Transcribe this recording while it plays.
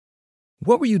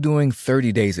What were you doing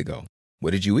 30 days ago? What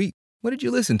did you eat? What did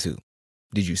you listen to?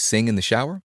 Did you sing in the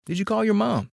shower? Did you call your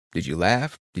mom? Did you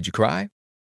laugh? Did you cry?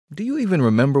 Do you even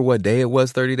remember what day it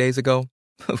was 30 days ago?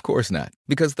 Of course not,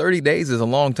 because 30 days is a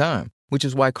long time, which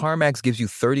is why CarMax gives you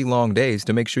 30 long days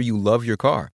to make sure you love your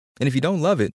car. And if you don't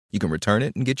love it, you can return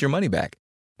it and get your money back.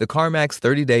 The CarMax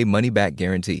 30-day money-back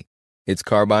guarantee. It's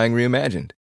car buying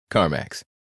reimagined. CarMax.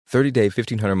 30-day,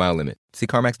 1,500-mile limit. See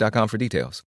CarMax.com for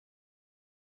details.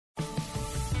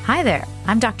 Hi there,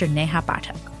 I'm Dr. Neha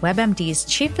Pathak, WebMD's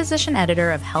Chief Physician Editor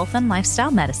of Health and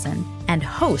Lifestyle Medicine and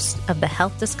host of the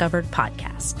Health Discovered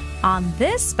podcast. On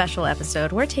this special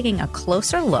episode, we're taking a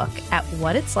closer look at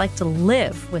what it's like to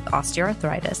live with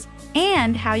osteoarthritis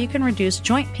and how you can reduce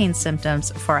joint pain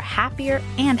symptoms for a happier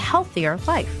and healthier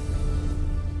life.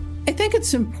 I think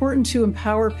it's important to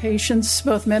empower patients,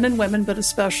 both men and women, but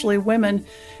especially women,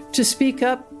 to speak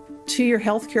up to your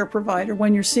healthcare provider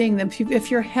when you're seeing them. If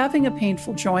you're having a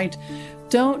painful joint,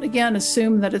 don't, again,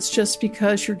 assume that it's just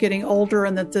because you're getting older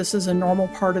and that this is a normal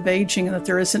part of aging and that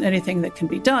there isn't anything that can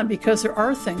be done, because there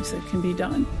are things that can be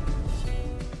done.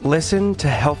 Listen to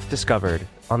Health Discovered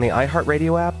on the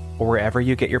iHeartRadio app or wherever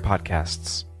you get your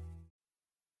podcasts.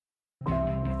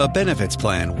 A benefits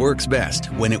plan works best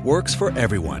when it works for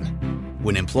everyone.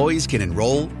 When employees can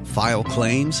enroll, file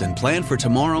claims, and plan for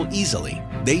tomorrow easily,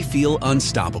 they feel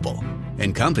unstoppable.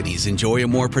 And companies enjoy a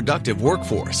more productive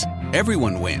workforce.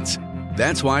 Everyone wins.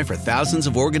 That's why for thousands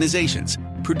of organizations,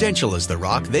 Prudential is the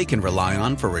rock they can rely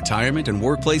on for retirement and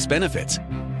workplace benefits.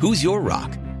 Who's your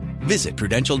rock? Visit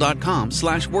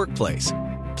Prudential.com/workplace.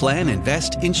 Plan,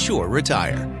 invest, insure,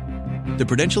 retire. The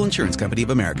Prudential Insurance Company of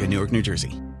America, Newark, New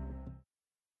Jersey.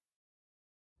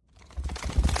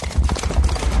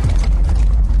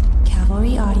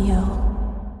 Cavalry Audio.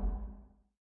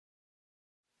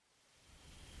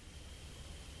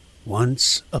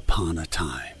 Once upon a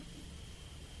time,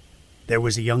 there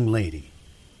was a young lady,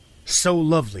 so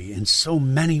lovely in so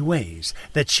many ways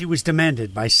that she was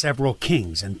demanded by several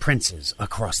kings and princes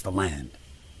across the land.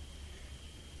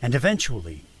 And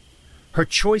eventually, her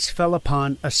choice fell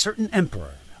upon a certain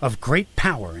emperor of great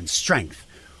power and strength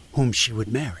whom she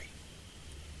would marry.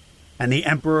 And the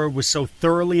emperor was so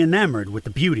thoroughly enamored with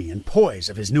the beauty and poise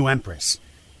of his new empress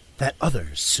that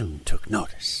others soon took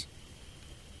notice.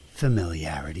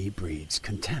 Familiarity breeds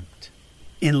contempt,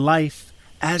 in life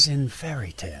as in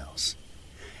fairy tales.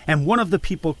 And one of the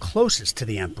people closest to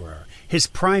the emperor, his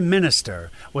prime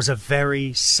minister, was a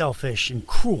very selfish and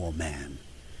cruel man.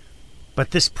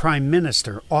 But this prime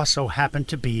minister also happened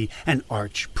to be an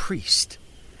archpriest,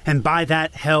 and by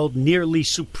that held nearly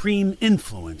supreme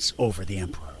influence over the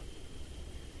emperor.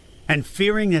 And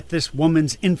fearing that this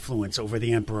woman's influence over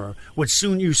the emperor would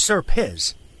soon usurp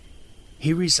his,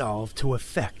 he resolved to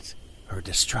effect her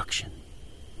destruction.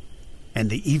 And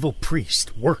the evil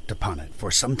priest worked upon it for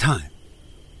some time.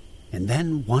 And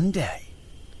then one day,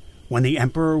 when the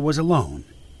emperor was alone,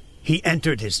 he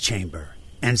entered his chamber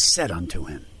and said unto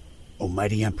him, O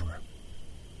mighty emperor,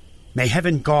 may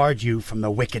heaven guard you from the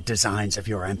wicked designs of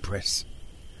your empress,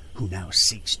 who now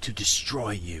seeks to destroy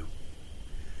you.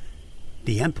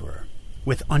 The emperor,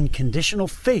 with unconditional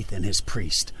faith in his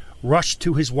priest, rushed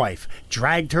to his wife,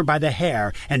 dragged her by the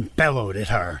hair, and bellowed at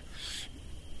her,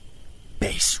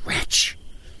 Base wretch!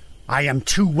 I am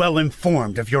too well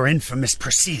informed of your infamous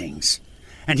proceedings.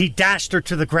 And he dashed her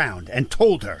to the ground and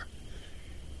told her,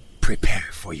 Prepare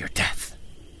for your death.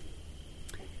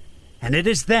 And it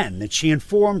is then that she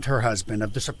informed her husband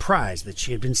of the surprise that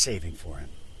she had been saving for him.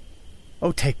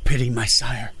 Oh, take pity, my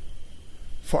sire,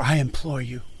 for I implore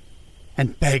you,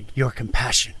 and beg your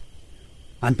compassion,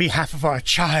 on behalf of our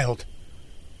child,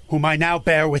 whom I now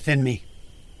bear within me.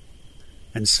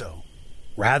 And so,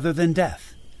 rather than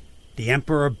death, the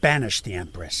emperor banished the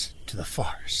empress to the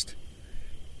forest,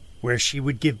 where she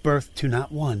would give birth to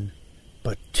not one,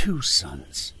 but 2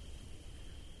 sons.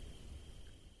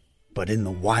 But in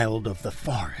the wild of the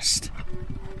forest,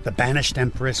 the banished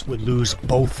empress would lose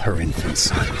both her infant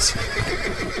sons,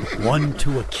 one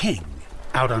to a king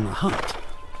out on a hunt,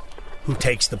 who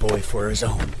takes the boy for his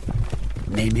own,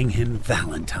 naming him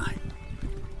Valentine,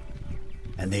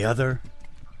 and the other,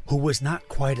 who was not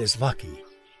quite as lucky,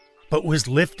 but was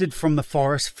lifted from the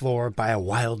forest floor by a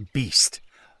wild beast,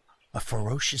 a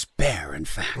ferocious bear, in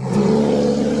fact,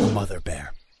 a mother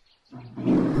bear,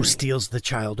 who steals the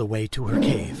child away to her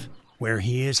cave, where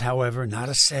he is, however, not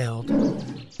assailed,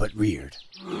 but reared,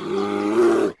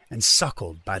 and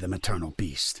suckled by the maternal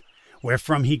beast,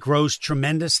 wherefrom he grows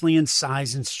tremendously in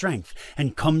size and strength,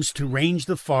 and comes to range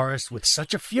the forest with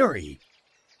such a fury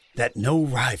that no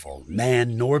rival,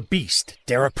 man nor beast,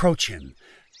 dare approach him,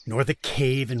 nor the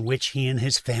cave in which he and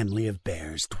his family of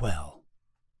bears dwell.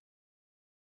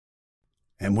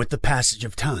 And with the passage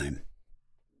of time,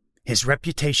 his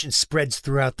reputation spreads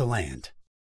throughout the land,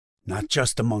 not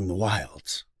just among the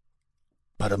wilds,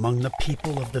 but among the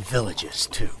people of the villages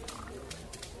too,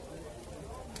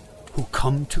 who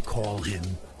come to call him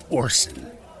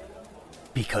Orson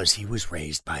because he was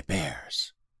raised by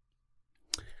bears.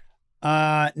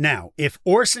 Now, if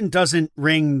Orson doesn't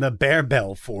ring the bear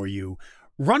bell for you,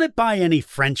 run it by any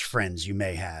French friends you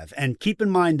may have, and keep in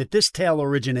mind that this tale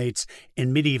originates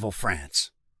in medieval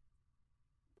France.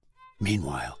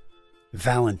 Meanwhile,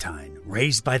 Valentine,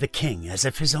 raised by the king as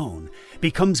if his own,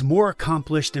 becomes more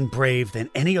accomplished and brave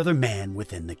than any other man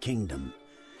within the kingdom,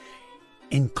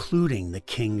 including the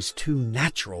king's two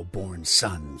natural-born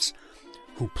sons,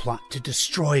 who plot to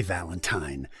destroy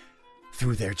Valentine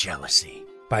through their jealousy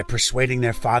by persuading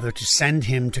their father to send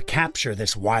him to capture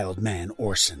this wild man,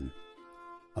 Orson,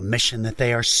 a mission that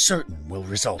they are certain will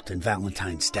result in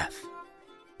Valentine's death.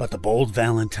 But the bold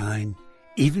Valentine,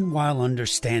 even while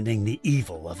understanding the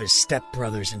evil of his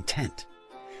stepbrother's intent,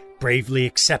 bravely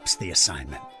accepts the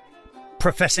assignment,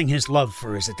 professing his love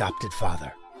for his adopted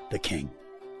father, the king.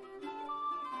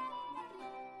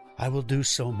 "I will do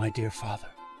so, my dear father."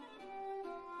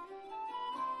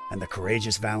 And the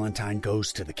courageous Valentine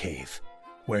goes to the cave,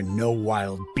 where no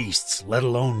wild beasts, let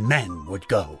alone men, would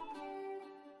go.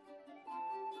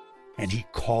 And he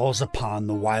calls upon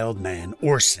the wild man,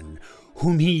 Orson,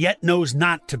 whom he yet knows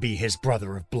not to be his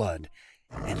brother of blood,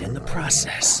 and in the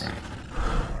process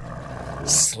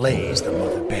slays the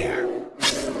mother bear.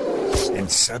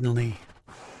 And suddenly,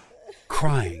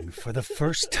 crying for the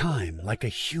first time like a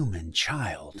human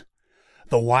child,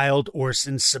 the wild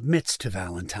Orson submits to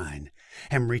Valentine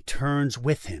and returns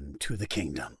with him to the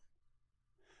kingdom,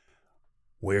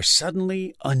 where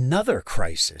suddenly another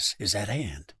crisis is at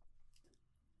hand.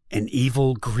 An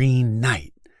evil green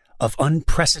knight of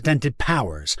unprecedented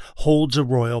powers holds a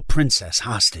royal princess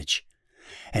hostage,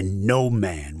 and no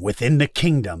man within the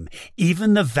kingdom,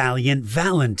 even the valiant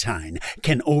Valentine,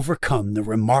 can overcome the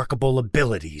remarkable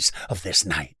abilities of this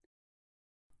knight,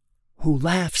 who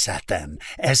laughs at them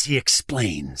as he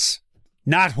explains,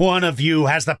 "Not one of you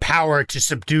has the power to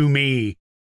subdue me.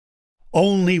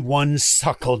 Only one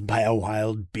suckled by a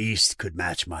wild beast could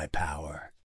match my power."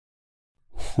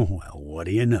 Well, what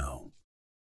do you know?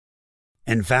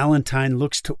 And Valentine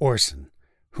looks to Orson,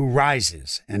 who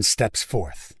rises and steps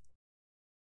forth.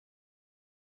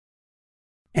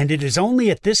 And it is only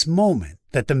at this moment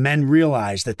that the men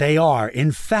realize that they are,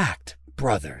 in fact,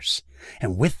 brothers.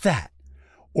 And with that,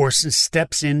 Orson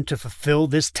steps in to fulfill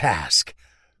this task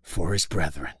for his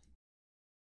brethren.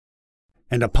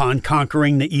 And upon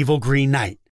conquering the evil Green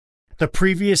Knight, the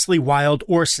previously wild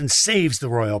Orson saves the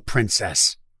royal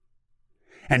princess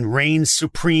and reigns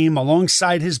supreme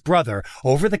alongside his brother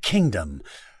over the kingdom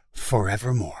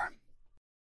forevermore.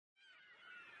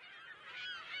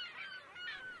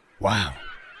 Wow.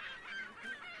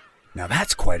 Now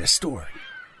that's quite a story.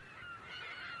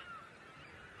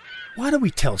 Why do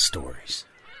we tell stories?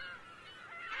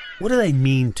 What do they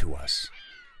mean to us?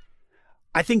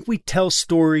 I think we tell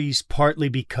stories partly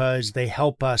because they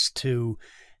help us to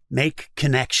make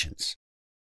connections,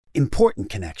 important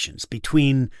connections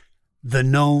between the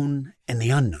known and the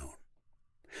unknown,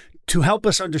 to help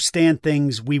us understand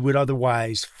things we would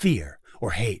otherwise fear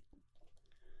or hate.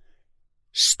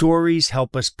 Stories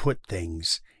help us put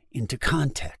things into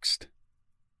context,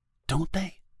 don't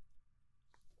they?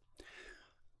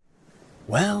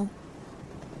 Well,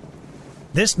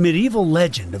 this medieval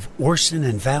legend of Orson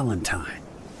and Valentine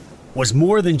was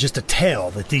more than just a tale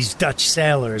that these Dutch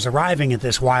sailors arriving at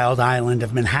this wild island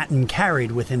of Manhattan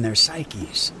carried within their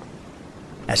psyches,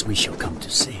 as we shall come to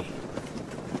see.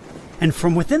 And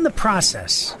from within the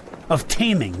process of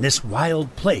taming this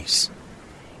wild place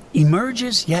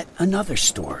emerges yet another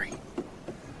story,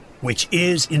 which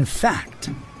is, in fact,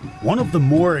 one of the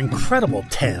more incredible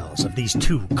tales of these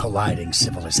two colliding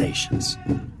civilizations,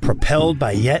 propelled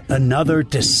by yet another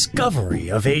discovery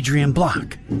of Adriaen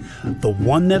Block, the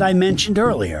one that I mentioned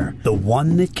earlier, the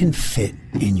one that can fit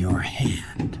in your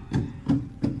hand,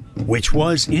 which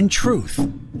was, in truth,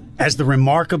 as the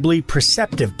remarkably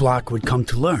perceptive Block would come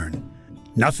to learn,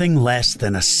 nothing less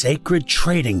than a sacred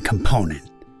trading component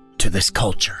to this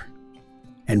culture,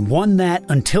 and one that,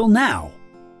 until now,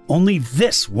 only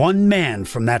this one man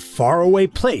from that faraway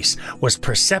place was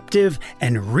perceptive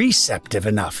and receptive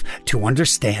enough to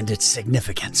understand its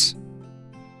significance,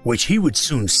 which he would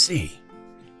soon see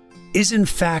is in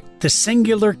fact the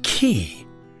singular key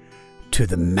to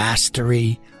the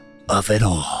mastery of it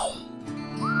all.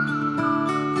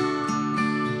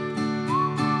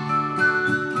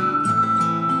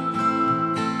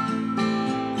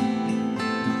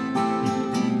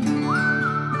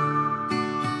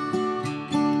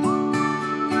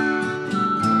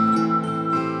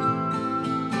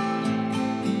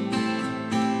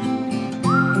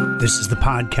 This is the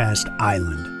podcast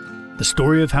Island, the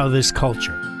story of how this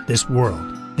culture, this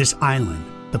world, this island,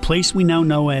 the place we now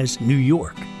know as New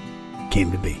York,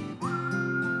 came to be.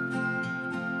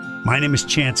 My name is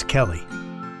Chance Kelly,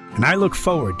 and I look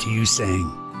forward to you saying,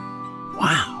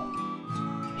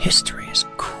 wow, history is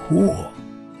cool.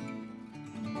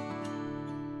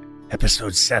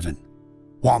 Episode 7,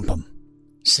 WAMPUM,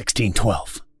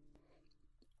 1612.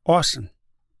 Orson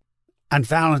and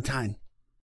Valentine.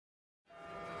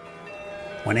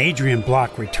 When Adriaen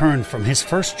Block returned from his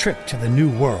first trip to the New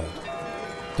World,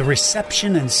 the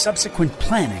reception and subsequent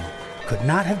planning could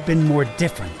not have been more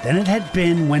different than it had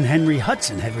been when Henry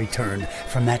Hudson had returned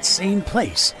from that same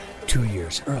place 2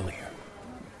 years earlier.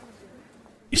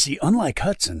 You see, unlike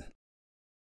Hudson,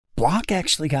 Block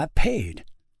actually got paid,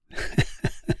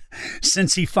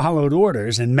 since he followed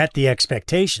orders and met the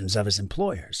expectations of his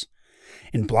employers.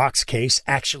 In Block's case,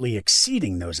 actually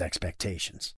exceeding those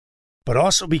expectations. But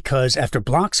also because after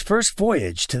Block's first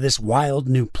voyage to this wild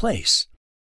new place,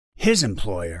 his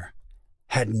employer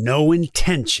had no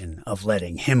intention of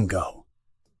letting him go.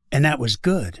 And that was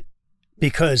good,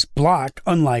 because Block,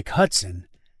 unlike Hudson,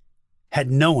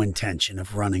 had no intention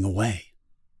of running away.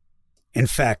 In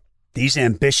fact, these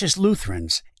ambitious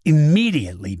Lutherans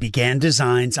immediately began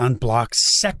designs on Block's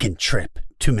second trip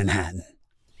to Manhattan.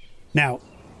 Now,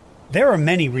 there are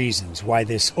many reasons why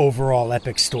this overall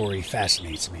epic story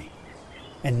fascinates me,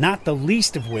 and not the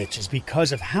least of which is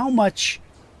because of how much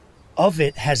of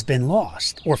it has been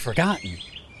lost or forgotten,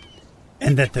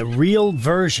 and that the real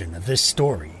version of this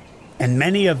story and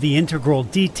many of the integral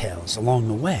details along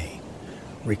the way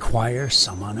require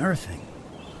some unearthing.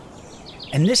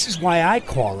 And this is why I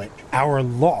call it our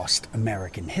lost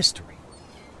American history,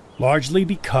 largely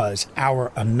because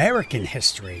our American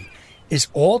history is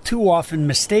all too often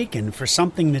mistaken for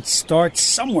something that starts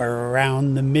somewhere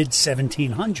around the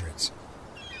mid-1700s.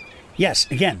 Yes,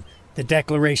 again, the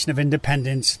Declaration of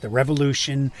Independence, the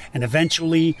Revolution, and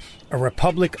eventually a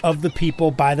republic of the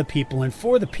people, by the people, and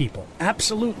for the people.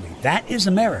 Absolutely, that is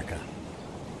America.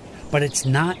 But it's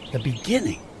not the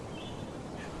beginning.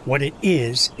 What it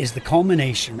is the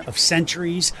culmination of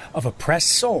centuries of oppressed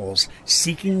souls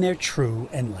seeking their true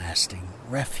and lasting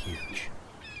refuge.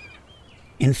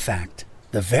 In fact,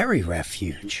 the very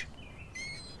refuge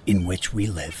in which we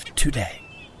live today.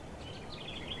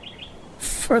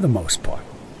 For the most part.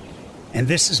 And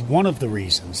this is one of the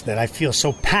reasons that I feel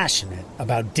so passionate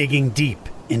about digging deep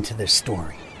into this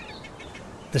story.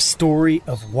 The story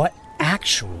of what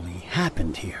actually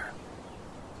happened here.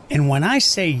 And when I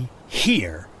say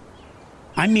here,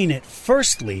 I mean it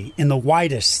firstly in the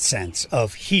widest sense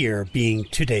of here being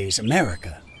today's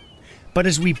America. But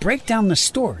as we break down the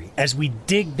story, as we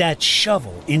dig that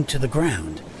shovel into the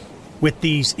ground, with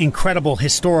these incredible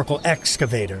historical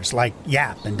excavators like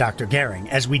Yap and Dr. Gehring,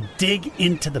 as we dig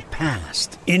into the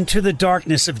past, into the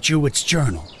darkness of Jewett's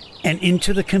journal, and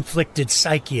into the conflicted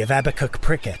psyche of Habakkuk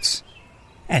Prickett's,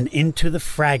 and into the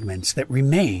fragments that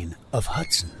remain of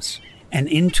Hudson's, and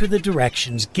into the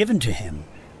directions given to him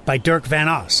by Dirk van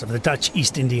Os of the Dutch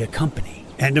East India Company,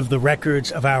 and of the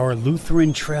records of our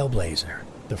Lutheran trailblazer,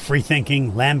 the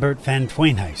free-thinking Lambert van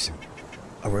Twijnhuizen,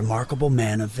 a remarkable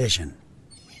man of vision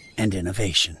and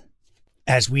innovation.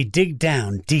 As we dig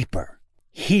down deeper,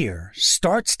 here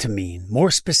starts to mean,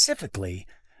 more specifically,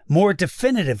 more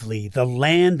definitively, the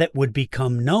land that would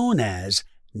become known as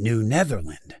New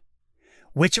Netherland,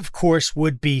 which of course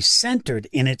would be centered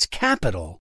in its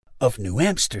capital of New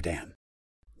Amsterdam,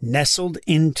 nestled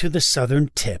into the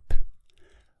southern tip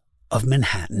of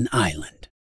Manhattan Island,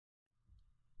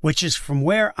 which is from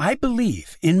where I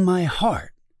believe in my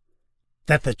heart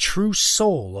that the true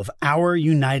soul of our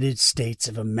United States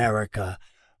of America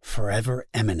forever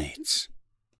emanates.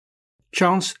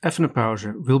 Chance, even een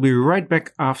pauze. We'll be right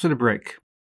back after the break.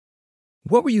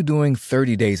 What were you doing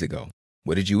 30 days ago?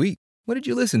 What did you eat? What did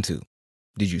you listen to?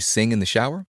 Did you sing in the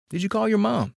shower? Did you call your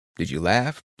mom? Did you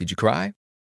laugh? Did you cry?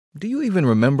 Do you even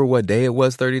remember what day it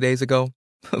was 30 days ago?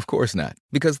 Of course not,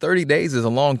 because 30 days is a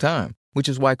long time, which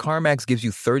is why CarMax gives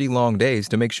you 30 long days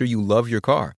to make sure you love your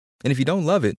car. And if you don't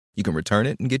love it, you can return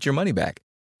it and get your money back.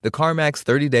 The CarMax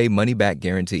 30-day money-back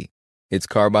guarantee. It's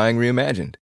car buying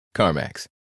reimagined. CarMax.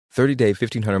 30-day,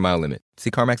 1,500-mile limit.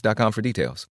 See CarMax.com for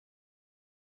details.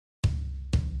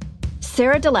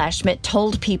 Sarah DeLashmit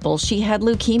told people she had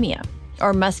leukemia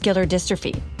or muscular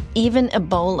dystrophy, even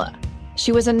Ebola.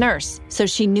 She was a nurse, so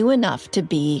she knew enough to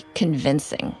be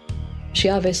convincing. She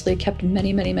obviously kept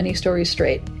many stories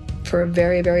straight for a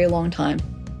very, very long time.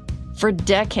 For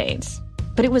decades.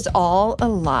 But it was all a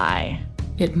lie.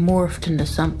 It morphed into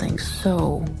something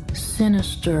so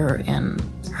sinister and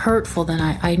hurtful that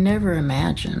I never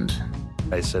imagined.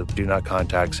 I said, do not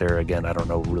contact Sarah again. I don't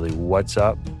know really what's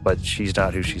up, but she's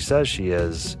not who she says she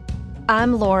is.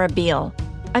 I'm Laura Beale.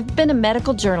 I've been a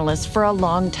medical journalist for a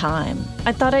long time.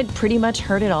 I thought I'd pretty much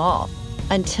heard it all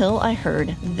until I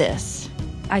heard this.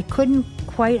 I couldn't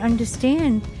quite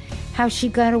understand how she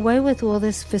got away with all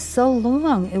this for so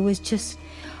long. It was just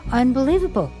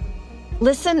unbelievable.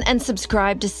 Listen and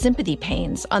subscribe to Sympathy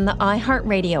Pains on the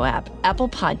iHeartRadio app, Apple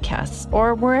Podcasts,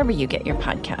 or wherever you get your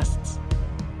podcasts.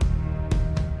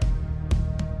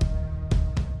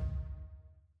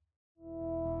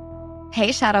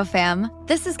 Hey, Shadow fam.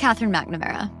 This is Catherine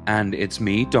McNamara. And it's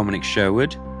me, Dominic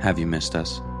Sherwood. Have you missed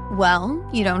us? Well,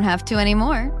 you don't have to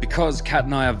anymore. Because Kat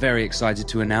and I are very excited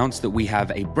to announce that we have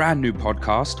a brand new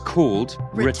podcast called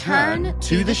Return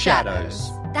to the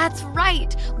Shadows. That's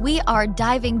right. We are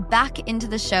diving back into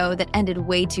the show that ended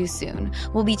way too soon.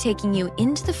 We'll be taking you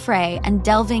into the fray and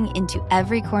delving into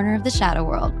every corner of the Shadow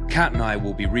world. Kat and I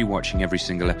will be rewatching every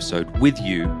single episode with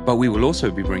you, but we will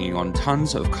also be bringing on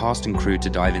tons of cast and crew to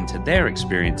dive into their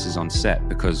experiences on set,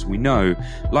 because we know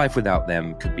life without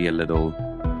them could be a little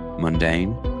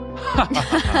mundane.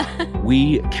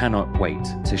 We cannot wait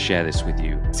to share this with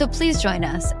you. So please join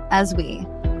us as we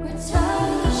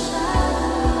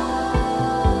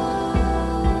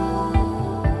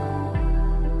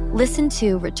listen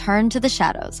to Return to the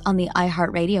Shadows on the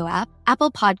iHeartRadio app,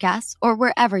 Apple Podcasts, or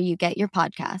wherever you get your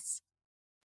podcasts.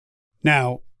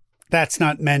 Now, that's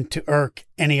not meant to irk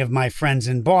any of my friends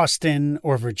in Boston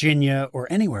or Virginia or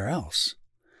anywhere else.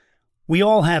 We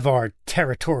all have our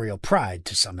territorial pride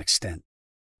to some extent.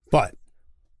 But,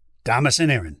 damas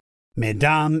and Aaron,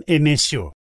 mesdames et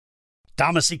messieurs,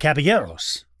 damas y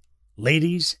caballeros,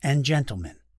 ladies and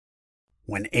gentlemen,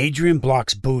 when Adriaen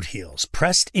Block's boot heels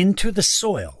pressed into the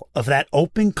soil of that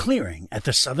open clearing at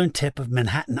the southern tip of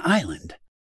Manhattan Island,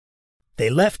 they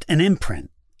left an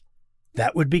imprint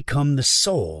that would become the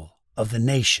soul of the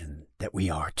nation that we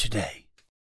are today.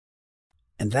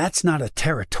 And that's not a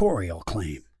territorial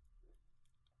claim,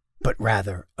 but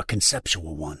rather a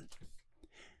conceptual one.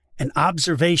 An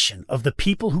observation of the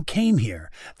people who came here,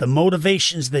 the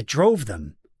motivations that drove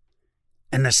them,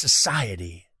 and the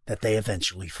society that they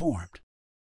eventually formed.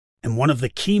 And one of the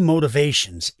key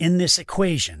motivations in this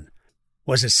equation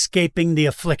was escaping the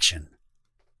affliction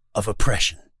of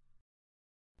oppression,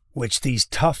 which these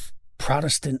tough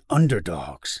Protestant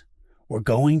underdogs were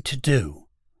going to do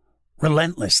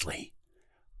relentlessly,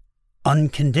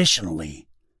 unconditionally,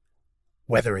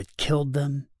 whether it killed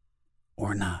them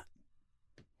or not.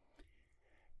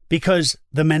 Because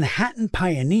the Manhattan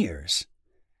pioneers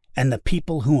and the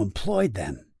people who employed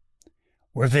them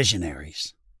were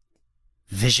visionaries.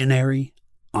 Visionary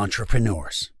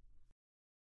entrepreneurs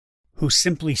who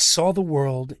simply saw the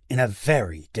world in a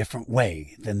very different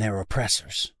way than their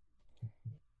oppressors.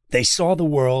 They saw the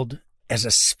world as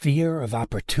a sphere of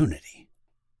opportunity,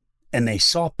 and they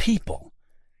saw people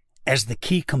as the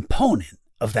key component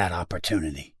of that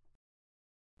opportunity.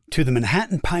 To the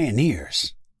Manhattan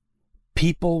pioneers,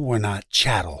 people were not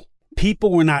chattel.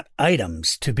 People were not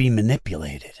items to be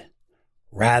manipulated.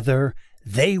 Rather,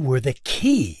 they were the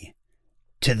key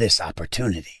to this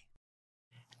opportunity.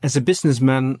 As a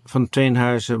businessman, Van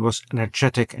Teenhuizen was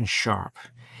energetic and sharp.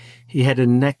 He had a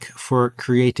knack for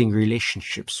creating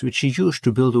relationships, which he used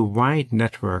to build a wide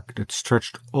network that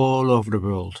stretched all over the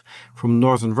world, from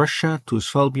northern Russia to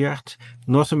Svalbard,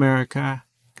 North America,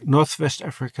 Northwest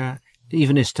Africa,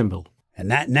 even Istanbul.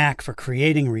 And that knack for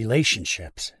creating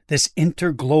relationships, this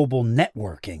interglobal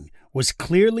networking, was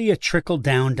clearly a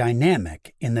trickle-down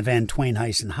dynamic in the Van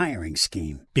Teenhuizen hiring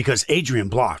scheme, because Adriaen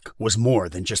Block was more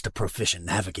than just a proficient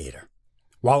navigator.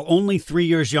 While only 3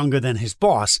 years younger than his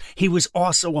boss, he was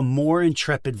also a more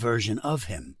intrepid version of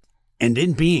him. And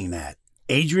in being that,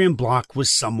 Adriaen Block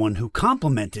was someone who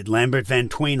complemented Lambert Van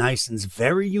Teenhuizen's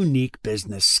very unique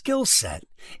business skill set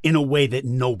in a way that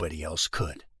nobody else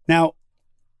could. Now,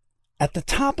 at the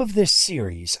top of this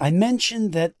series, I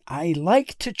mentioned that I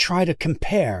like to try to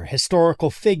compare historical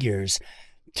figures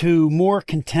to more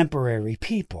contemporary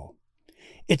people.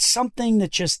 It's something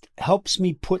that just helps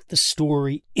me put the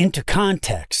story into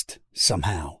context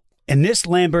somehow. And this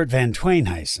Lambert Van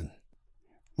Teenhuizen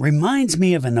reminds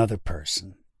me of another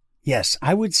person. Yes,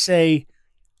 I would say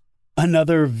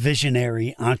another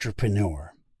visionary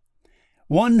entrepreneur.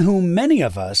 One whom many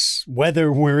of us,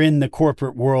 whether we're in the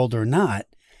corporate world or not,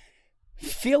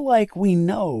 feel like we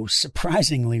know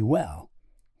surprisingly well.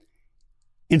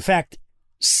 In fact,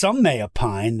 some may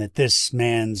opine that this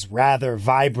man's rather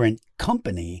vibrant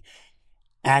company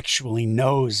actually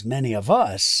knows many of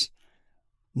us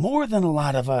more than a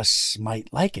lot of us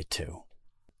might like it to.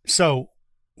 So,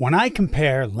 when I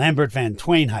compare Lambert van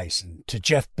Twijnhuizen to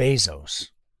Jeff Bezos,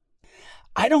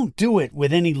 I don't do it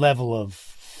with any level of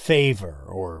favor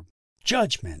or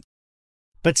judgment,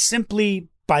 but simply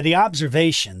by the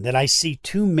observation that I see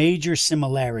two major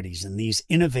similarities in these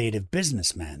innovative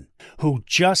businessmen who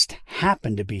just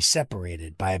happen to be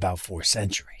separated by about 4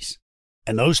 centuries.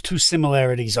 And those two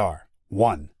similarities are,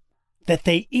 1, that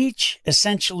they each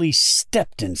essentially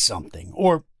stepped in something,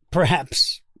 or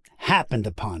perhaps happened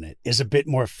upon it is a bit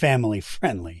more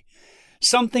family-friendly,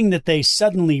 something that they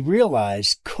suddenly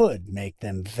realized could make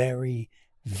them very,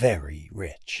 very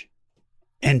rich.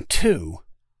 And 2,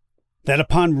 that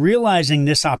upon realizing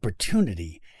this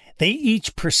opportunity, they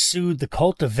each pursued the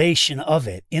cultivation of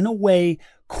it in a way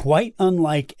quite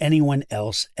unlike anyone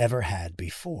else ever had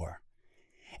before.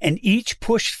 And each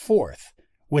pushed forth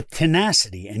with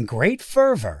tenacity and great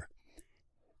fervor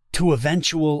to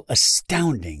eventual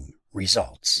astounding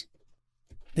results.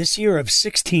 This year of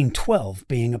 1612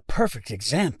 being a perfect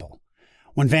example,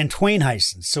 when Van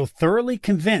Twijnhuizen so thoroughly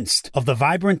convinced of the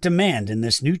vibrant demand in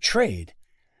this new trade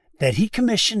that he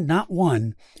commissioned not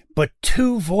 1, but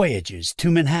 2 voyages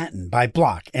to Manhattan by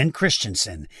Block and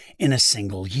Christensen in a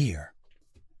single year.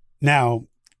 Now,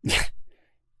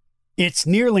 it's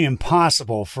nearly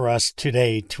impossible for us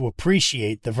today to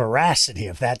appreciate the veracity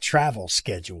of that travel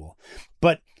schedule,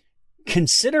 but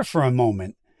consider for a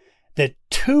moment that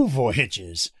 2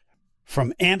 voyages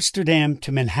from Amsterdam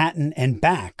to Manhattan and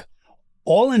back,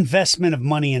 all investment of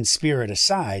money and spirit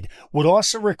aside, would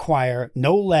also require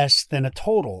no less than a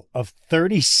total of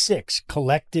 36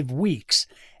 collective weeks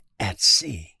at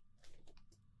sea.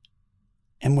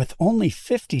 And with only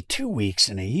 52 weeks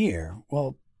in a year,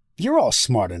 well, you're all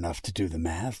smart enough to do the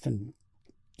math, and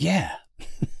yeah,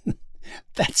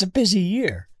 that's a busy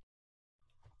year.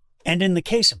 And in the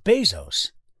case of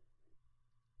Bezos,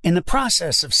 in the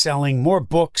process of selling more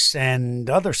books and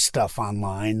other stuff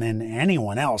online than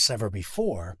anyone else ever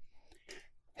before,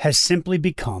 has simply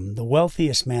become the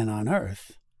wealthiest man on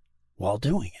earth while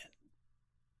doing it.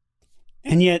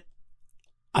 And yet,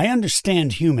 I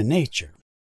understand human nature,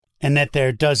 and that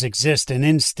there does exist an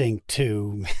instinct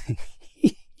to,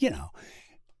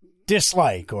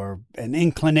 dislike or an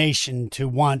inclination to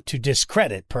want to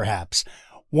discredit, perhaps,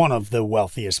 one of the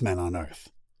wealthiest men on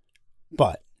earth.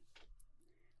 But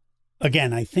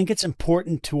again, I think it's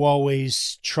important to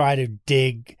always try to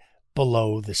dig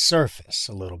below the surface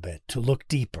a little bit, to look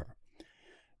deeper,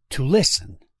 to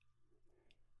listen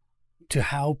to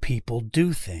how people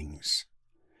do things,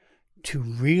 to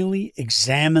really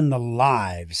examine the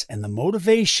lives and the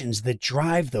motivations that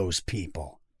drive those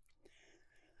people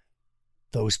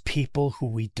who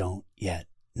we don't yet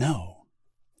know.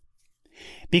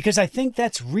 Because I think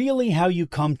that's really how you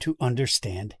come to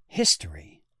understand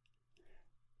history,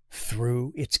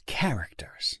 through its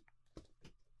characters.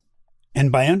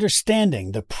 And by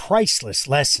understanding the priceless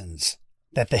lessons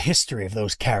that the history of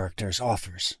those characters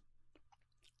offers.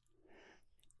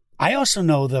 I also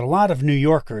know that a lot of New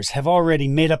Yorkers have already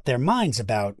made up their minds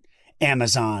about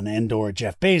Amazon and/or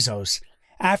Jeff Bezos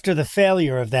after the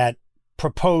failure of that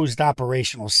proposed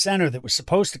operational center that was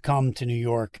supposed to come to New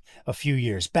York a few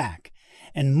years back.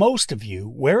 And most of you,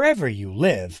 wherever you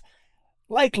live,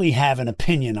 likely have an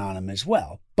opinion on him as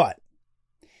well. But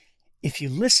if you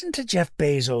listen to Jeff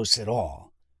Bezos at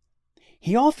all,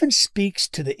 he often speaks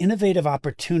to the innovative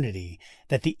opportunity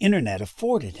that the internet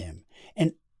afforded him.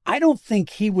 And I don't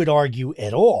think he would argue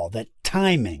at all that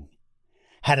timing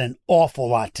had an awful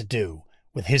lot to do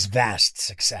with his vast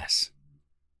success.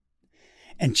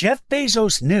 And Jeff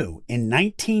Bezos knew in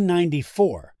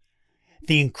 1994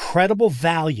 the incredible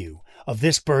value of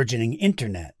this burgeoning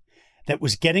internet that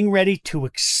was getting ready to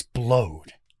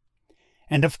explode.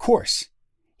 And of course,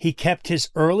 he kept his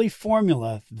early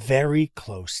formula very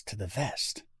close to the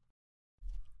vest.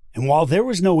 And while there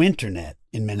was no internet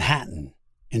in Manhattan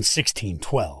in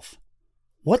 1612,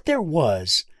 what there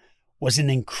was an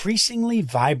increasingly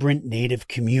vibrant native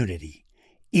community,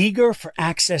 eager for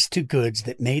access to goods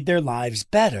that made their lives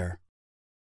better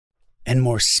and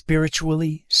more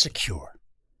spiritually secure.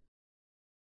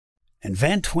 And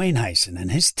Van Twijnhuizen and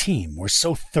his team were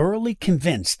so thoroughly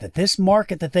convinced that this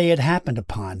market that they had happened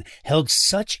upon held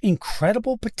such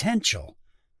incredible potential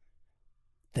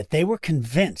that they were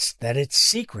convinced that its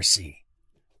secrecy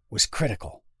was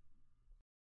critical.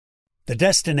 The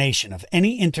destination of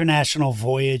any international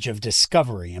voyage of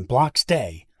discovery in Block's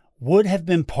day would have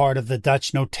been part of the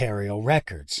Dutch notarial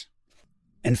records.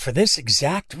 And for this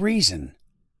exact reason,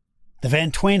 the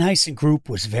Van Twijnhuizen group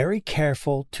was very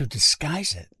careful to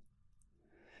disguise it.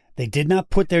 They did not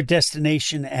put their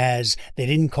destination as, they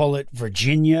didn't call it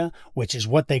Virginia, which is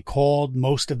what they called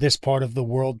most of this part of the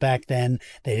world back then.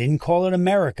 They didn't call it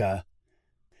America.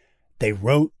 They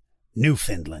wrote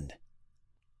Newfoundland.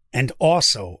 And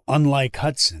also, unlike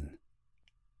Hudson,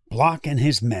 Block and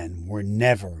his men were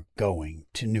never going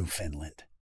to Newfoundland.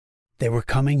 They were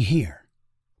coming here,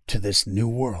 to this new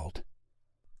world,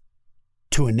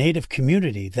 to a native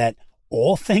community that,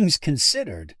 all things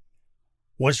considered,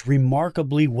 was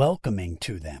remarkably welcoming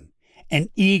to them and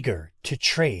eager to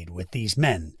trade with these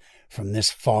men from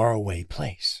this faraway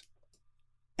place.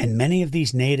 And many of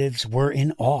these natives were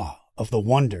in awe of the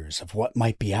wonders of what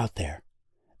might be out there.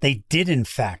 They did, in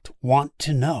fact, want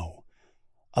to know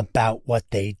about what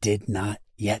they did not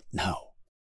yet know.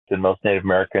 And most Native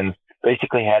Americans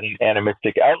basically had an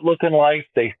animistic outlook in life.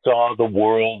 They saw the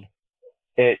world,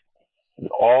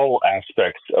 all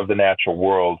aspects of the natural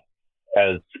world,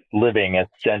 as living, as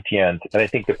sentient. And I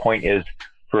think the point is,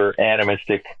 for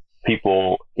animistic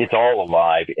people, it's all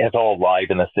alive. It's all alive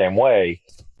in the same way.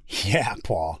 Yeah,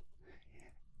 Paul.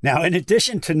 Now, in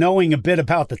addition to knowing a bit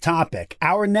about the topic,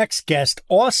 our next guest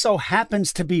also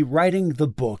happens to be writing the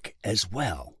book as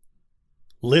well.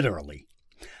 Literally.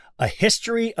 A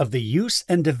history of the use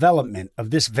and development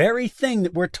of this very thing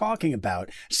that we're talking about.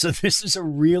 So this is a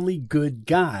really good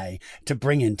guy to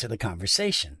bring into the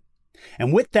conversation.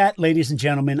 And with that, ladies and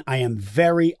gentlemen, I am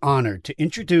very honored to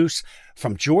introduce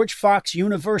from George Fox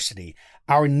University,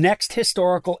 our next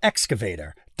historical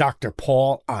excavator, Dr.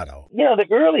 Paul Otto. You know, the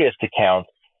earliest accounts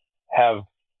have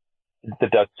the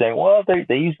Dutch saying, well,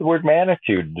 they use the word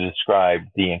Manitou to describe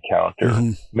the encounter.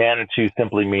 Mm-hmm. Manitou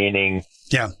simply meaning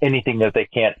anything that they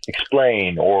can't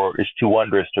explain or is too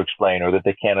wondrous to explain or that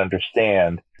they can't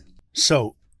understand.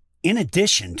 So, in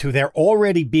addition to there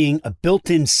already being a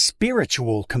built-in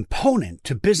spiritual component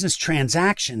to business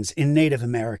transactions in Native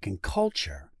American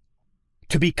culture,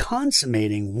 to be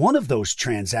consummating one of those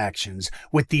transactions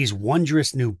with these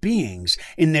wondrous new beings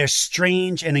in their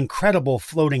strange and incredible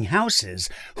floating houses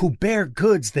who bear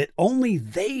goods that only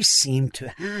they seem to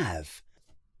have,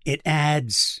 it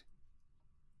adds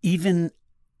even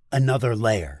another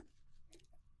layer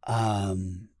of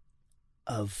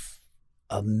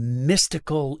a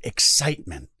mystical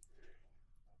excitement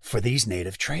for these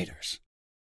native traders.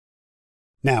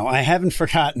 Now, I haven't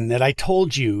forgotten that I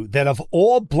told you that of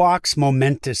all Block's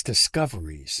momentous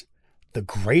discoveries, the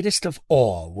greatest of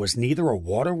all was neither a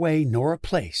waterway nor a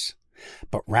place,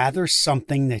 but rather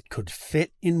something that could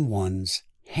fit in one's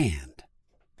hand.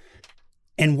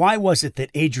 And why was it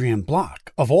that Adriaen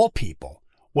Block, of all people,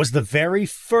 was the very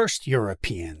first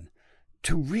European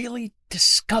to really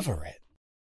discover it?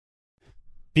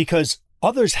 Because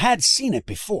others had seen it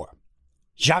before.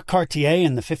 Jacques Cartier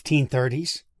in the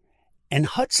 1530s, and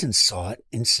Hudson saw it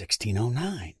in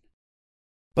 1609.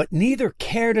 But neither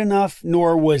cared enough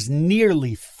nor was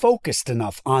nearly focused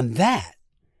enough on that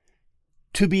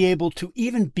to be able to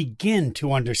even begin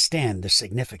to understand the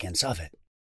significance of it.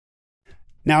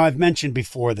 Now, I've mentioned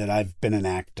before that I've been an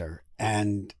actor,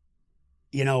 and,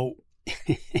 you know,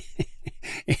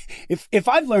 if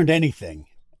I've learned anything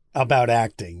about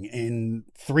acting in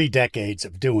 3 decades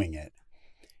of doing it,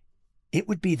 it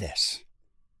would be this.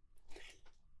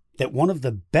 That one of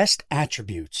the best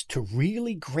attributes to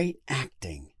really great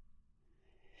acting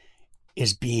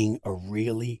is being a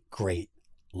really great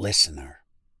listener.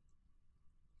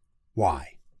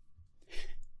 Why?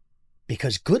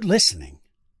 Because good listening,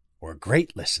 or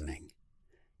great listening,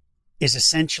 is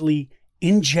essentially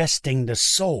ingesting the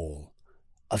soul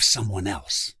of someone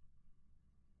else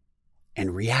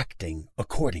and reacting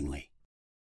accordingly,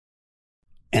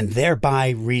 and thereby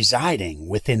residing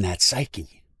within that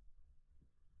psyche.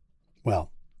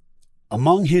 Well,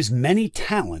 among his many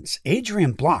talents,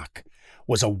 Adriaen Block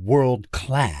was a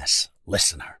world-class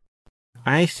listener.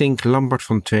 I think Lambert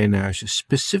van Teenhuizen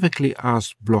specifically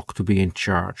asked Block to be in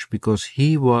charge because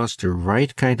he was the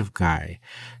right kind of guy,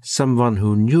 someone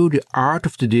who knew the art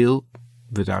of the deal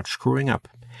without screwing up.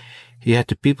 He had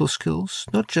the people skills,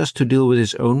 not just to deal with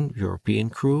his own European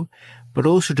crew, but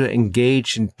also to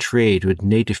engage in trade with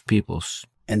native peoples.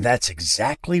 And that's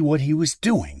exactly what he was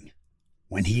doing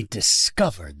when he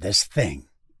discovered this thing.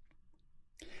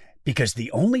 Because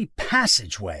the only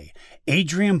passageway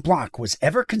Adriaen Block was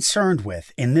ever concerned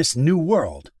with in this new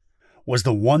world was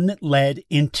the one that led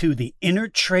into the inner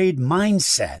trade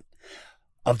mindset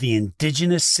of the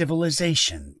indigenous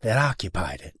civilization that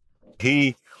occupied it.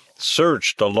 He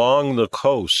searched along the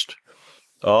coast,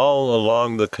 all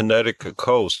along the Connecticut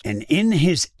coast. And in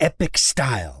his epic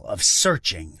style of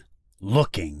searching,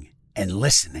 looking, and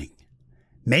listening,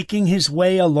 making his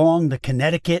way along the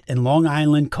Connecticut and Long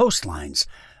Island coastlines,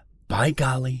 by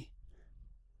golly,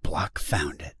 Block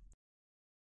found it.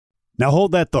 Now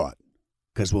hold that thought,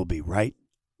 because we'll be right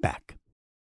back.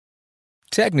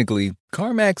 Technically,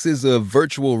 CarMax is a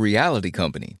virtual reality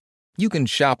company. You can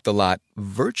shop the lot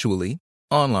virtually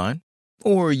online,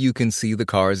 or you can see the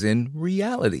cars in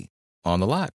reality on the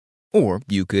lot, or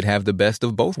you could have the best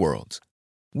of both worlds.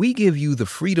 We give you the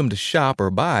freedom to shop or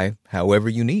buy however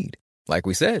you need. Like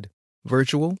we said,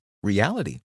 virtual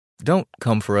reality. Don't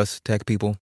come for us, tech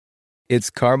people. It's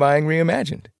car buying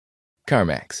reimagined.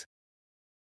 CarMax.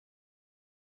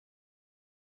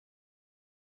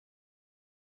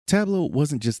 Tablo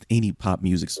wasn't just any pop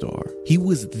music star. He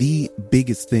was the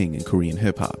biggest thing in Korean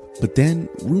hip-hop. But then,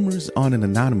 rumors on an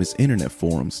anonymous internet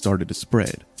forum started to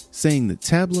spread, saying that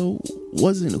Tablo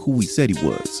wasn't who he said he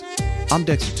was. I'm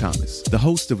Dexter Thomas, the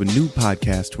host of a new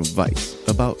podcast from Vice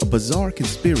about a bizarre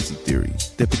conspiracy theory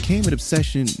that became an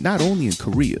obsession not only in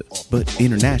Korea, but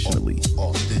internationally.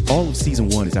 All of Season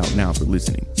 1 is out now for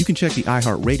listening. You can check the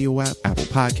iHeartRadio app, Apple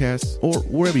Podcasts, or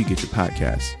wherever you get your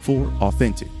podcasts for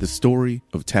Authentic, the story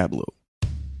of Tablo.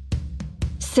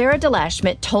 Sarah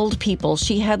DeLashmutt told people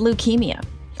she had leukemia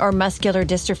or muscular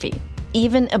dystrophy,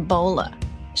 even Ebola.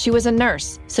 She was a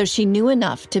nurse, so she knew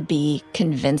enough to be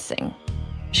convincing.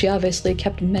 She obviously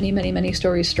kept many, many, many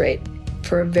stories straight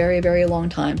for a very, very long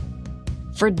time.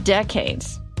 For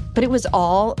decades. But it was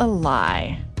all a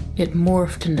lie. It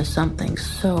morphed into something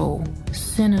so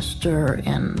sinister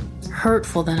and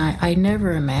hurtful that I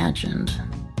never imagined.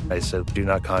 I said, do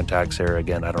not contact Sarah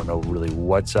again. I don't know really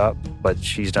what's up, but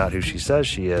she's not who she says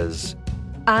she is.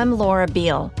 I'm Laura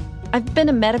Beale. I've been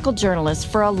a medical journalist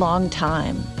for a long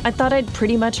time. I thought I'd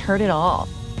pretty much heard it all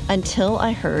until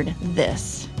I heard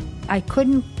this. I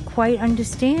couldn't quite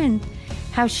understand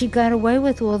how she got away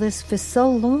with all this for so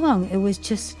long. It was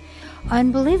just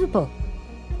unbelievable.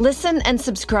 Listen and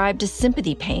subscribe to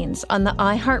Sympathy Pains on the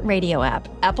iHeartRadio app,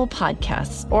 Apple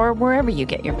Podcasts, or wherever you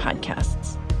get your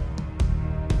podcasts.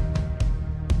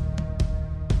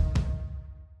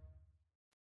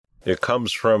 It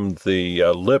comes from the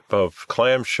lip of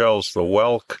clamshells. The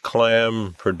whelk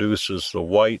clam produces the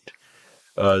white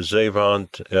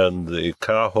Zavant, and the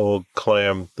Kahog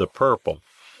clam, the purple.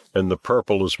 And the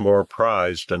purple is more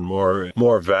prized and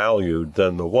more valued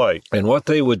than the white. And what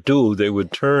they would do, they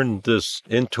would turn this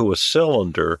into a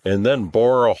cylinder and then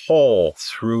bore a hole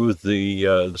through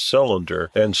the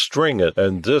cylinder and string it.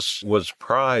 And this was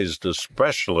prized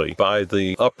especially by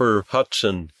the upper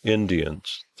Hudson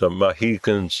Indians, the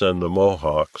Mohicans and the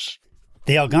Mohawks.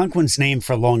 The Algonquins' name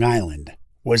for Long Island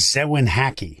was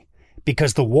Zewinhaki,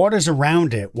 because the waters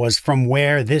around it was from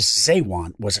where this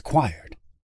Zawant was acquired.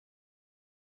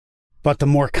 But the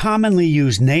more commonly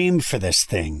used name for this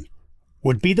thing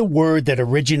would be the word that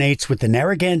originates with the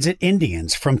Narragansett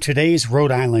Indians from today's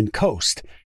Rhode Island coast,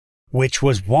 which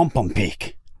was Wampum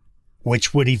Peak,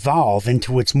 which would evolve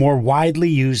into its more widely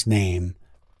used name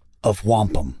of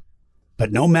wampum.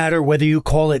 But no matter whether you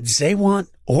call it Zawant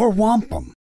or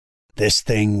wampum, this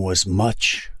thing was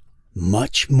much,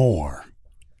 much more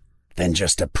than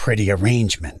just a pretty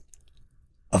arrangement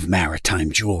of maritime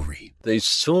jewelry. They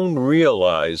soon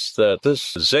realized that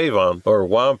this Zavant or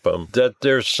wampum, that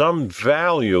there's some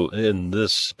value in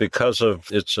this because of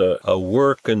it's a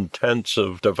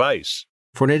work-intensive device.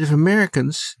 For Native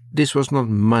Americans, this was not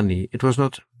money, it was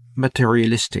not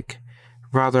materialistic.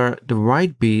 Rather, the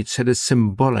white beads had a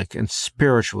symbolic and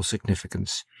spiritual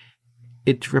significance.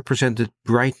 It represented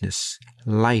brightness,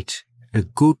 light, a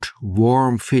good,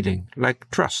 warm feeling, like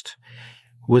trust.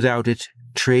 Without it,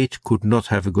 trade could not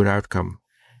have a good outcome.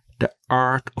 The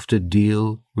art of the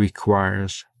deal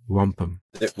requires wampum.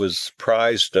 It was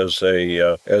prized as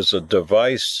a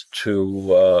device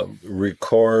to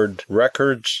record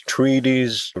records,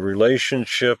 treaties,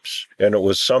 relationships, and it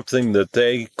was something that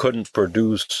they couldn't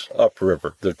produce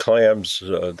upriver. The clams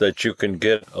that you can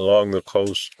get along the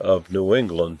coast of New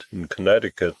England and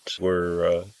Connecticut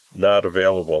were not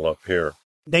available up here.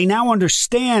 They now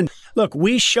understand, look,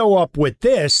 we show up with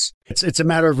this. It's a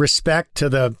matter of respect to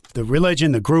the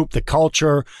religion, the group, the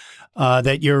culture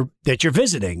that you're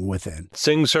visiting within.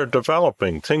 Things are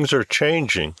developing. Things are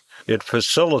changing. It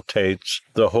facilitates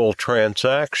the whole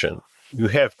transaction. You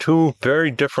have two very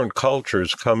different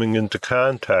cultures coming into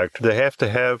contact. They have to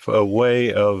have a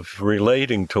way of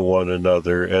relating to one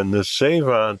another. And the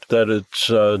Zavant, that it's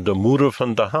the moeder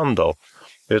van de handel.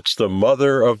 It's the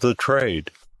mother of the trade.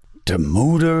 De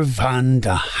moeder van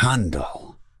de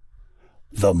handel,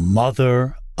 the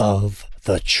mother of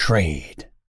the trade.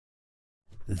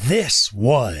 This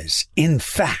was, in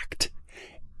fact,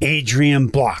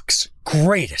 Adriaen Block's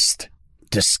greatest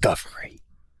discovery.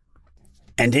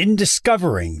 And in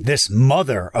discovering this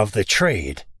mother of the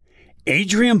trade,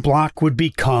 Adriaen Block would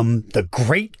become the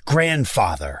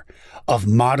great-grandfather of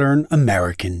modern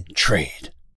American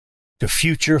trade. The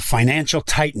future financial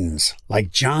titans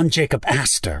like John Jacob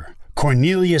Astor,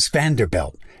 Cornelius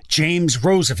Vanderbilt, James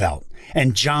Roosevelt,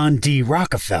 and John D.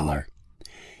 Rockefeller.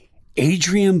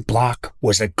 Adriaen Block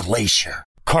was a glacier,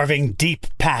 carving deep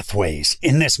pathways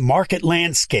in this market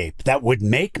landscape that would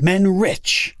make men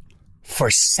rich for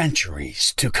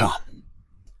centuries to come.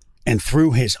 And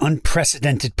through his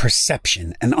unprecedented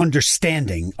perception and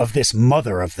understanding of this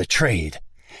mother of the trade,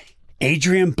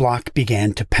 Adriaen Block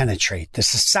began to penetrate the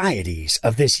societies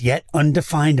of this yet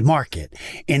undefined market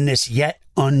in this yet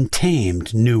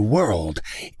untamed new world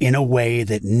in a way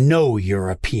that no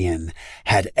European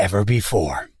had ever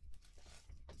before.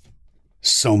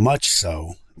 So much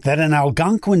so that an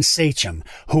Algonquin sachem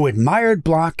who admired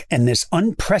Block and this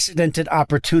unprecedented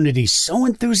opportunity so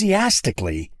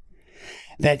enthusiastically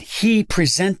that he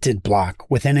presented Block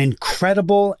with an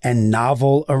incredible and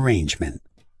novel arrangement,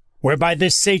 whereby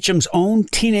this sachem's own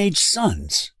teenage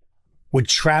sons would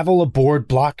travel aboard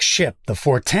Block's ship, the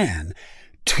Fortin,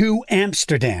 to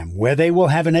Amsterdam, where they will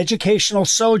have an educational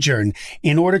sojourn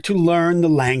in order to learn the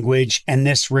language and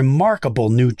this remarkable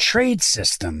new trade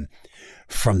system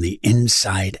from the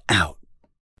inside out.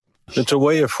 It's a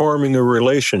way of forming a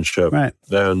relationship. Right.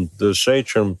 And the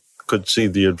sachem could see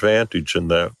the advantage in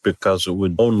that because it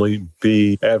would only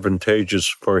be advantageous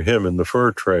for him in the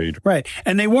fur trade. Right.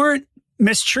 And they weren't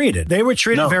mistreated. They were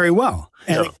treated very well.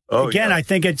 And I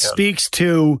think it speaks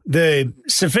to the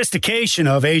sophistication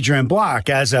of Adriaen Block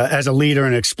as a leader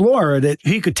and explorer, that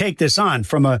he could take this on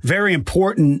from a very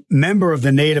important member of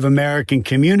the Native American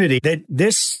community, that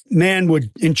this man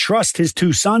would entrust his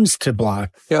two sons to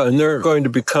Block. Yeah, and they're going to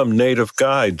become native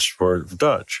guides for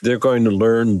Dutch. They're going to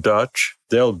learn Dutch.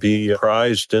 They'll be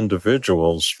prized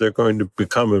individuals. They're going to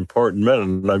become important men.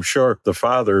 And I'm sure the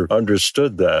father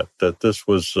understood that this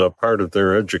was a part of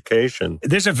their education.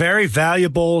 There's a very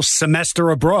valuable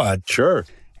semester abroad. Sure.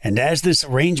 And as this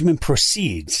arrangement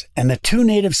proceeds and the two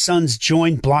native sons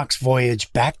join Block's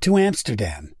voyage back to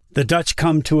Amsterdam, the Dutch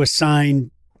come to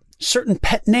assign certain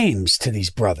pet names to these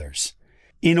brothers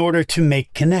in order to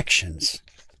make connections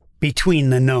between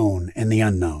the known and the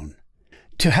unknown,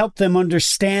 to help them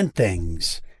understand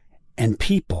things and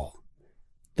people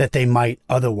that they might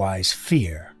otherwise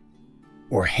fear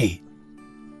or hate,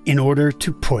 in order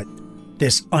to put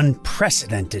this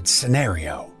unprecedented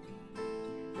scenario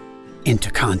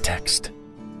into context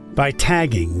by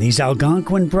tagging these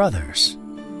Algonquin brothers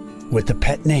with the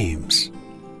pet names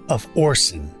of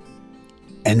Orson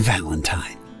and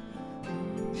Valentine.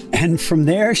 And from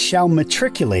there shall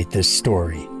matriculate this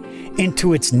story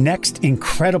into its next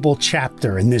incredible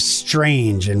chapter in this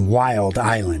strange and wild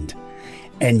island.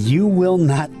 And you will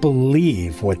not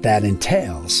believe what that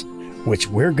entails, which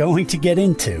we're going to get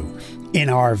into in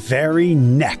our very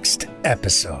next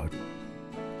episode.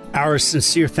 Our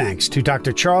sincere thanks to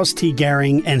Dr. Charles T.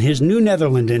 Gehring and his New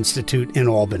Netherland Institute in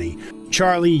Albany.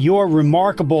 Charlie, your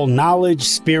remarkable knowledge,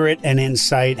 spirit, and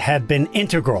insight have been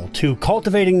integral to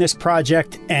cultivating this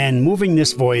project and moving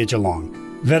this voyage along.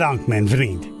 Bedankt, mijn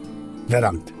vriend.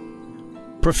 Bedankt.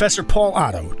 Professor Paul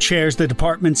Otto chairs the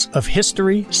departments of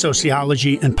History,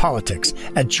 Sociology, and Politics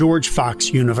at George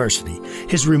Fox University.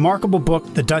 His remarkable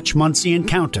book, The Dutch Munsee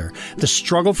Encounter, The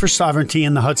Struggle for Sovereignty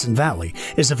in the Hudson Valley,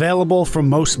 is available from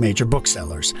most major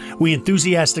booksellers. We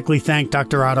enthusiastically thank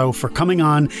Dr. Otto for coming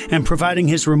on and providing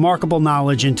his remarkable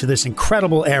knowledge into this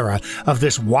incredible era of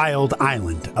this wild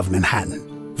island of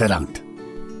Manhattan. Bedankt.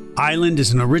 Island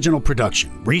is an original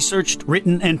production, researched,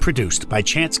 written, and produced by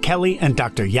Chance Kelly and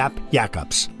Dr. Jaap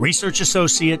Jacobs. Research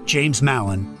Associate James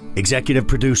Mallon. Executive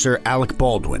Producer Alec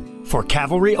Baldwin. For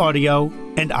Cavalry Audio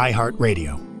and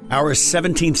iHeartRadio. Our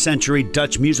 17th century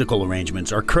Dutch musical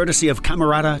arrangements are courtesy of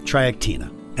Camerata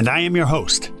Triactina. And I am your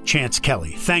host, Chance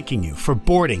Kelly, thanking you for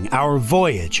boarding our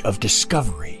voyage of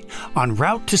discovery en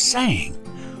route to saying,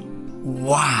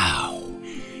 wow,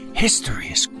 history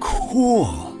is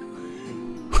cool.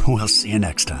 We'll see you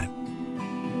next time.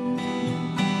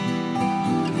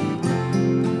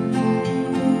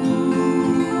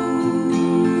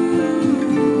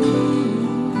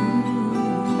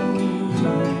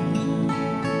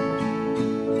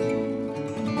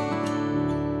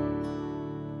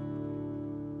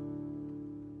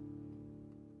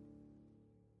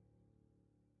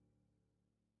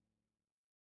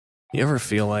 You ever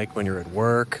feel like when you're at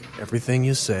work, everything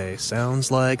you say sounds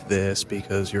like this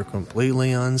because you're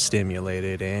completely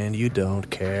unstimulated and you don't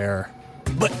care?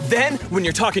 But then, when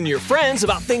you're talking to your friends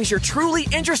about things you're truly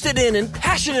interested in and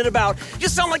passionate about, you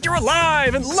sound like you're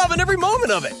alive and loving every moment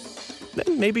of it.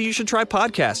 Then maybe you should try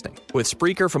podcasting with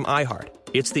Spreaker from iHeart.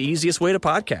 It's the easiest way to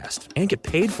podcast and get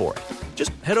paid for it.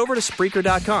 Just head over to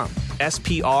Spreaker.com,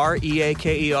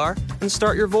 Spreaker, and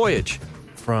start your voyage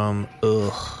from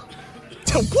ugh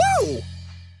to woo!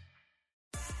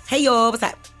 Hey y'all, what's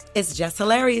up? It's Just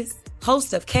Hilarious,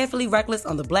 host of Carefully Reckless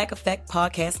on the Black Effect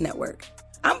Podcast Network.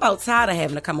 I'm about tired of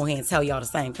having to come on here and tell y'all the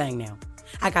same thing now.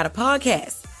 I got a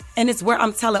podcast, and it's where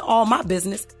I'm telling all my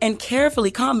business and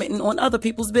carefully commenting on other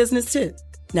people's business too.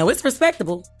 Now, it's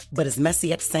respectable, but it's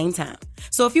messy at the same time.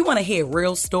 So if you want to hear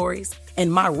real stories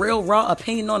and my real raw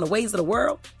opinion on the ways of the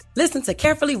world, listen to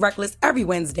Carefully Reckless every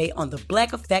Wednesday on the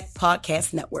Black Effect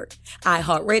Podcast Network,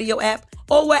 iHeartRadio app,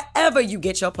 or wherever you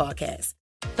get your podcasts.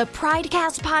 The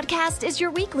Pridecast podcast is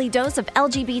your weekly dose of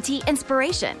LGBT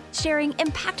inspiration, sharing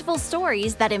impactful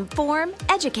stories that inform,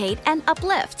 educate, and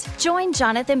uplift. Join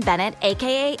Jonathan Bennett,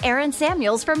 aka Aaron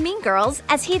Samuels from Mean Girls,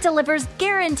 as he delivers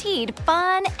guaranteed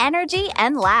fun, energy,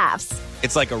 and laughs.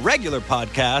 It's like a regular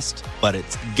podcast, but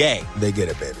it's gay. They get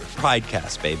it, baby.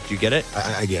 Pridecast, babe. Do you get it?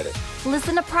 I get it.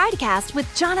 Listen to Pridecast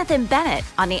with Jonathan Bennett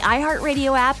on the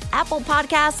iHeartRadio app, Apple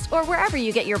Podcasts, or wherever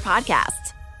you get your podcasts.